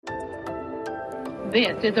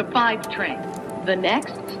This is a 5 train. The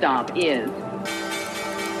next stop is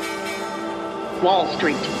Wall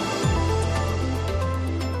Street.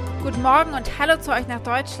 Guten Morgen und hallo zu euch nach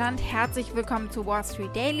Deutschland. Herzlich willkommen zu Wall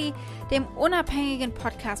Street Daily, dem unabhängigen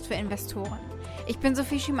Podcast für Investoren. Ich bin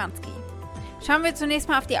Sophie Schimanski. Schauen wir zunächst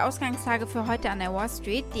mal auf die Ausgangslage für heute an der Wall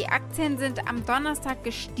Street. Die Aktien sind am Donnerstag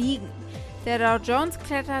gestiegen. Der Dow Jones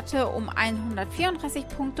kletterte um 134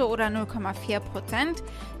 Punkte oder 0,4%.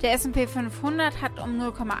 Der S&P 500 hat um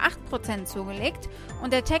 0,8% zugelegt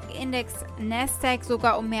und der Tech-Index Nasdaq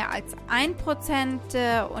sogar um mehr als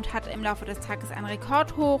 1% und hat im Laufe des Tages einen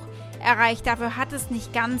Rekordhoch erreicht. Dafür hat es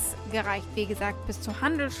nicht ganz gereicht, wie gesagt, bis zu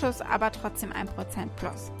Handelsschluss, aber trotzdem 1%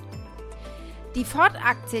 plus. Die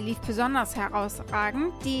Ford-Aktie lief besonders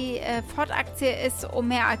herausragend. Die Ford-Aktie ist um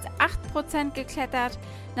mehr als 8% geklettert,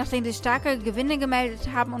 nachdem sie starke Gewinne gemeldet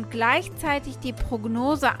haben und gleichzeitig die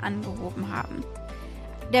Prognose angehoben haben.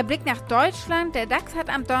 Der Blick nach Deutschland. Der DAX hat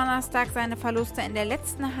am Donnerstag seine Verluste in der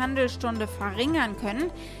letzten Handelsstunde verringern können,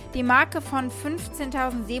 die Marke von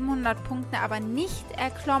 15.700 Punkten aber nicht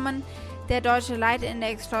erklommen. Der deutsche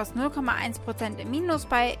Leitindex schloss 0,1% im Minus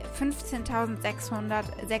bei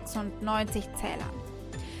 15.696 Zählern.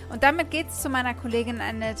 Und damit geht's zu meiner Kollegin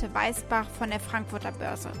Annette Weißbach von der Frankfurter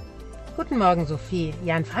Börse. Guten Morgen, Sophie.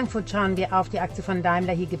 Ja, in Frankfurt schauen wir auf die Aktie von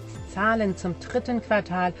Daimler. Hier gibt es Zahlen zum 3.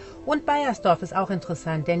 Quartal. Und Beiersdorf ist auch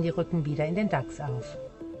interessant, denn die rücken wieder in den DAX auf.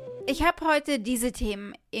 Ich habe heute diese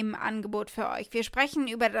Themen im Angebot für euch. Wir sprechen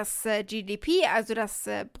über das GDP, also das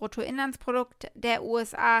Bruttoinlandsprodukt der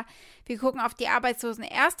USA. Wir gucken auf die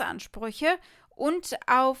Arbeitslosen-Erstansprüche und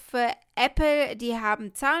auf Apple, die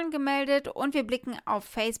haben Zahlen gemeldet, und wir blicken auf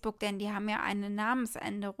Facebook, denn die haben ja eine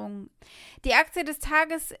Namensänderung. Die Aktie des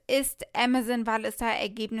Tages ist Amazon, weil es da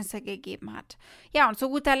Ergebnisse gegeben hat. Ja, und zu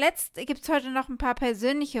guter Letzt gibt es heute noch ein paar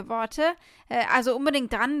persönliche Worte, also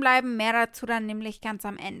unbedingt dranbleiben, mehr dazu dann nämlich ganz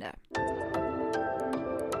am Ende.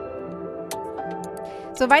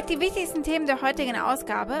 Soweit die wichtigsten Themen der heutigen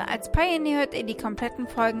Ausgabe. Als Pioneer hört ihr die kompletten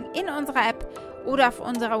Folgen in unserer App oder auf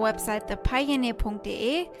unserer Website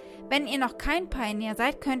thepioneer.de. Wenn ihr noch kein Pioneer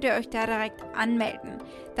seid, könnt ihr euch da direkt anmelden.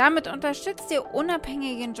 Damit unterstützt ihr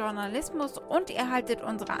unabhängigen Journalismus und ihr haltet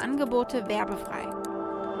unsere Angebote werbefrei.